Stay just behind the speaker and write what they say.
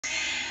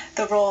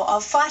The roar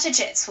of fighter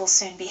jets will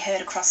soon be heard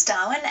across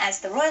Darwin as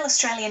the Royal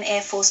Australian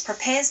Air Force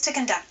prepares to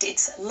conduct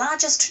its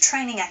largest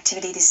training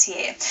activity this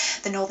year.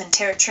 The Northern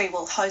Territory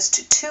will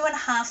host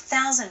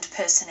 2,500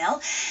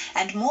 personnel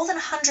and more than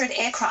 100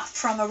 aircraft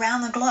from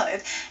around the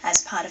globe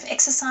as part of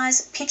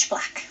exercise Pitch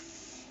Black.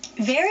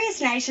 Various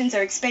nations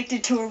are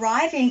expected to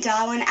arrive in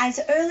Darwin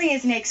as early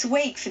as next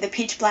week for the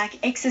Pitch Black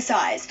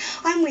exercise.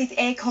 I'm with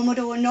Air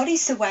Commodore Noddy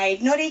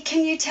Sawade. Noddy,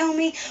 can you tell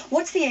me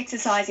what's the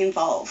exercise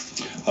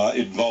involved?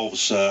 It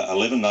involves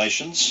 11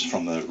 nations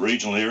from the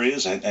regional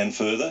areas and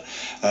further,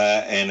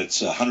 and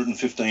it's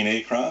 115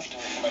 aircraft,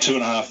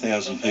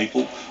 2,500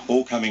 people,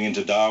 all coming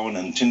into Darwin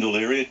and Tyndall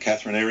area,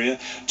 Katherine area,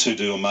 to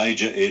do a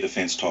major air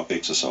defence type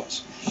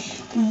exercise.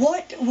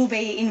 What will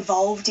be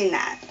involved in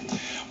that?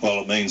 Well,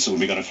 it means that we'll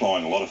be going to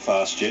flying a lot of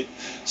fast jet,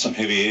 some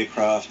heavy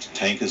aircraft,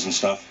 tankers and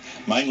stuff,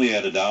 mainly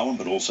out of Darwin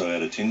but also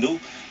out of Tyndall,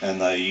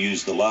 and they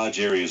use the large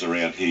areas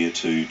around here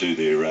to do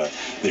their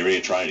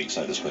air training,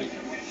 so to speak.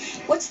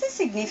 What's the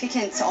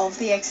significance of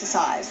the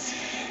exercise?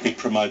 It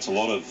promotes a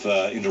lot of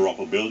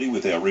interoperability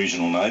with our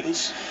regional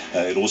neighbours.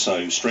 It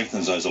also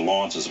strengthens those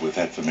alliances that we've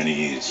had for many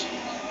years.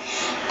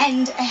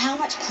 And how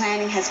much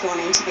planning has gone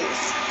into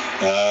this?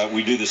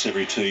 We do this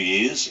every 2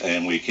 years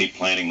and we keep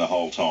planning the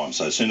whole time.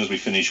 So as soon as we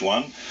finish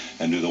one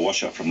and do the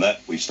wash up from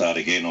that, we start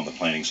again on the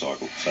planning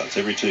cycle. So it's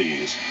every 2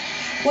 years.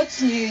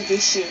 What's new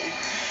this year?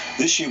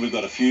 This year we've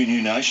got a few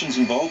new nations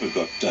involved. We've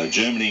got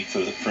Germany,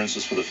 for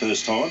instance, for the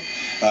first time,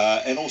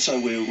 and also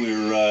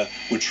we're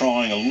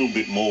trying a little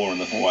bit more in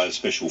the way of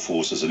special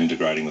forces and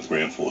integrating with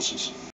ground forces.